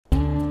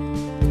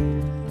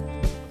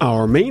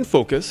Our main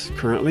focus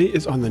currently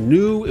is on the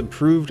new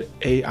improved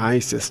AI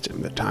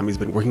system that Tommi's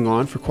been working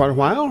on for quite a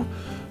while,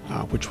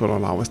 which will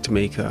allow us to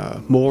make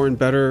more and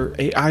better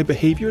AI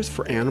behaviors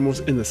for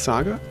animals in the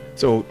saga.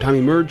 So Tommi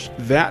merged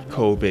that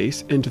code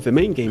base into the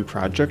main game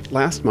project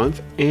last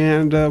month,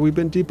 and we've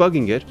been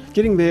debugging it,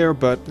 getting there,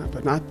 but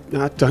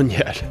not done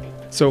yet.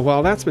 So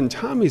while that's been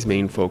Tommi's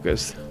main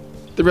focus,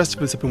 the rest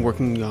of us have been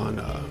working on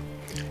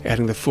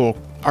adding the full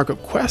arc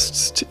of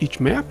quests to each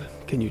map.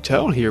 Can you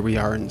tell? Here we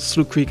are in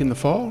Slough Creek in the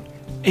fall,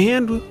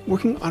 and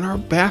working on our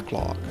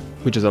backlog,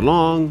 which is a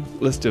long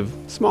list of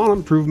small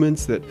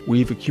improvements that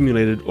we've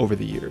accumulated over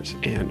the years,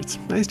 and it's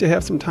nice to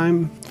have some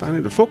time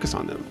finally to focus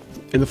on them.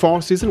 In the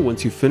fall season,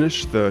 once you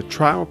finish the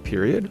trial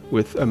period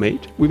with a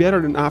mate, we've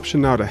added an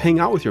option now to hang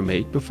out with your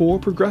mate before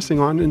progressing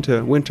on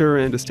into winter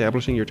and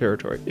establishing your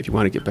territory. If you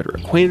want to get better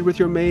acquainted with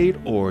your mate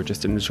or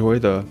just enjoy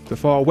the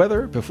fall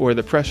weather before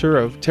the pressure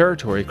of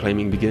territory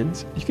claiming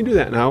begins, you can do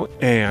that now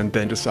and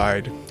then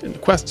decide in the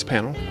quests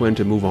panel when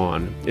to move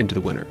on into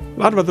the winter. A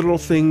lot of other little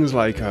things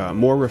like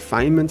more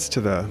refinements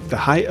to the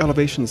high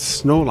elevation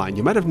snow line.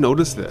 You might have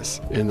noticed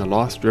this in the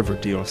Lost River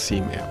DLC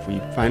map. We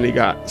finally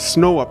got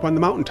snow up on the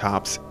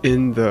mountaintops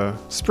in the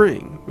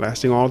spring,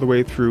 lasting all the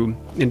way through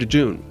into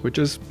June, which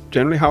is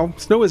generally how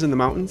snow is in the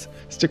mountains,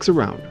 sticks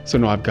around. So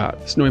now I've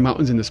got snowy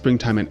mountains in the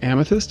springtime in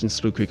Amethyst and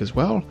Slough Creek as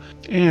well,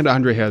 and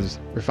Andrei has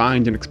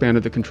refined and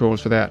expanded the controls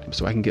for that,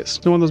 so I can get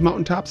snow on those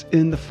mountaintops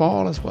in the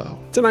fall as well.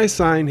 It's a nice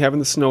sign having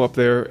the snow up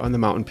there on the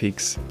mountain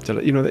peaks to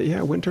let you know that,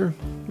 yeah, winter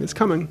is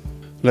coming.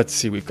 Let's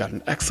see, we've got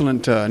an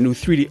excellent new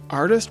 3D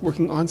artist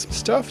working on some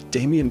stuff,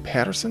 Damian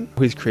Patterson.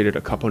 He's created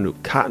a couple new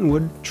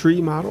cottonwood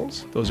tree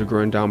models. Those are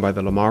growing down by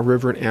the Lamar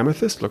River in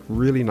Amethyst. Look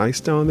really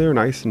nice down there,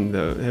 nice and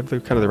have the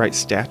kind of the right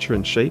stature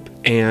and shape.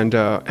 And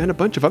a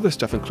bunch of other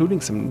stuff, including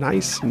some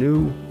nice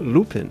new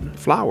lupin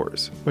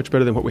flowers, much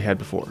better than what we had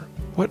before.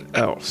 What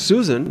else?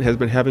 Susan has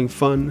been having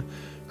fun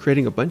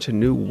creating a bunch of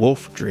new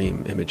wolf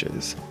dream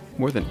images.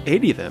 More than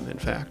 80 of them, in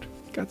fact.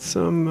 Got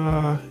some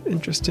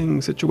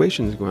interesting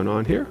situations going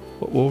on here.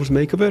 What wolves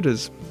make of it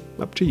is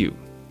up to you.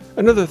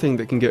 Another thing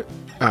that can get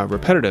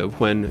repetitive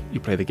when you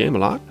play the game a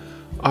lot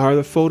are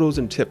the photos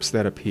and tips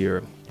that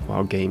appear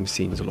while game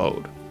scenes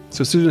load.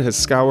 So Susan has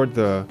scoured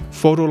the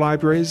photo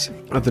libraries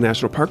of the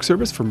National Park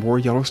Service for more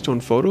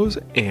Yellowstone photos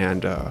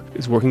and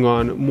is working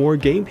on more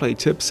gameplay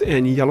tips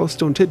and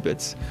Yellowstone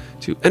tidbits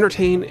to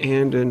entertain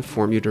and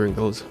inform you during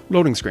those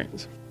loading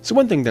screens. So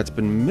one thing that's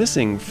been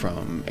missing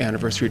from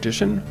Anniversary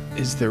Edition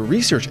is the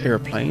research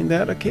airplane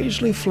that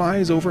occasionally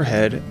flies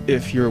overhead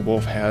if your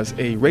wolf has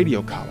a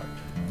radio collar.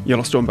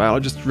 Yellowstone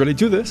biologists really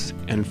do this,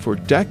 and for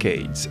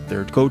decades,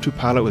 their go-to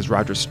pilot was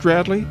Roger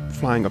Stradley,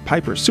 flying a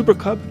Piper Super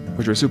Cub,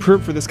 which are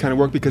superb for this kind of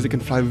work because it can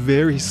fly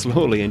very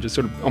slowly and just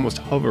sort of almost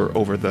hover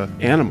over the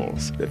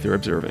animals that they're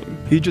observing.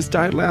 He just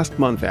died last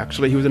month,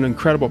 actually. He was an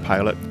incredible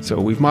pilot,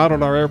 so we've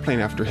modeled our airplane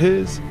after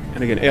his,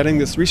 and again, adding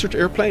this research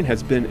airplane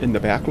has been in the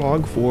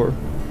backlog for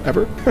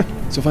ever.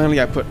 So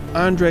finally I put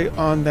Andrei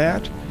on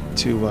that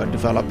to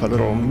develop a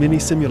little mini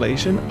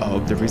simulation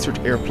of the research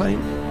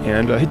airplane,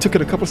 and he took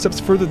it a couple steps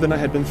further than I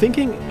had been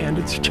thinking, and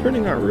it's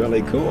turning out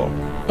really cool.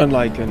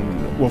 Unlike in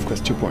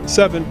WolfQuest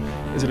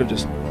 2.7, instead of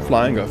just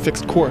flying a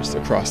fixed course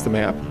across the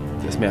map,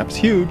 this map's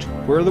huge.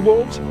 Where are the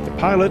wolves? The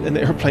pilot and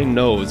the airplane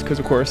knows, because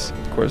of course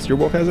your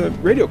wolf has a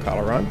radio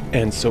collar on,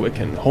 and so it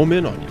can home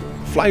in on you.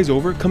 Flies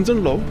over, comes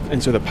in low,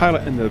 and so the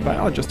pilot and the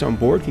biologist on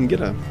board can get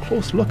a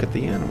close look at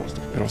the animals.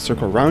 It'll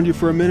circle around you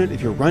for a minute.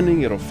 If you're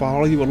running, it'll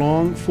follow you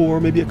along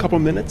for maybe a couple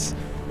minutes,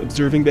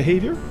 observing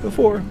behavior,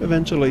 before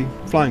eventually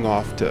flying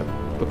off to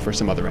look for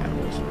some other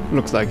animals.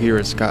 Looks like here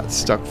it's got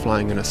stuck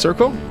flying in a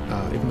circle,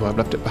 even though I've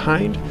left it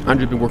behind.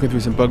 Andrei's been working through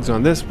some bugs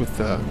on this with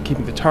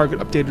keeping the target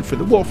updated for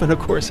the wolf, and of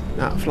course,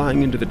 not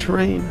flying into the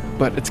terrain,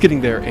 but it's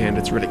getting there and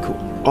it's really cool.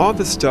 All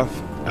this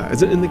stuff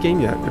isn't in the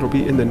game yet. It'll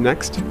be in the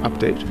next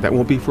update. That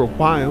won't be for a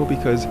while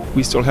because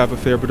we still have a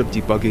fair bit of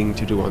debugging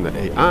to do on the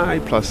AI,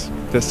 plus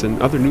this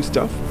and other new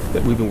stuff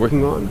that we've been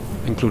working on,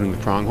 including the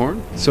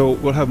pronghorn. So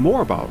we'll have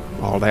more about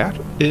all that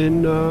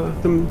in the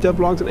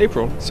devlogs in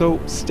April, so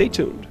stay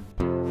tuned.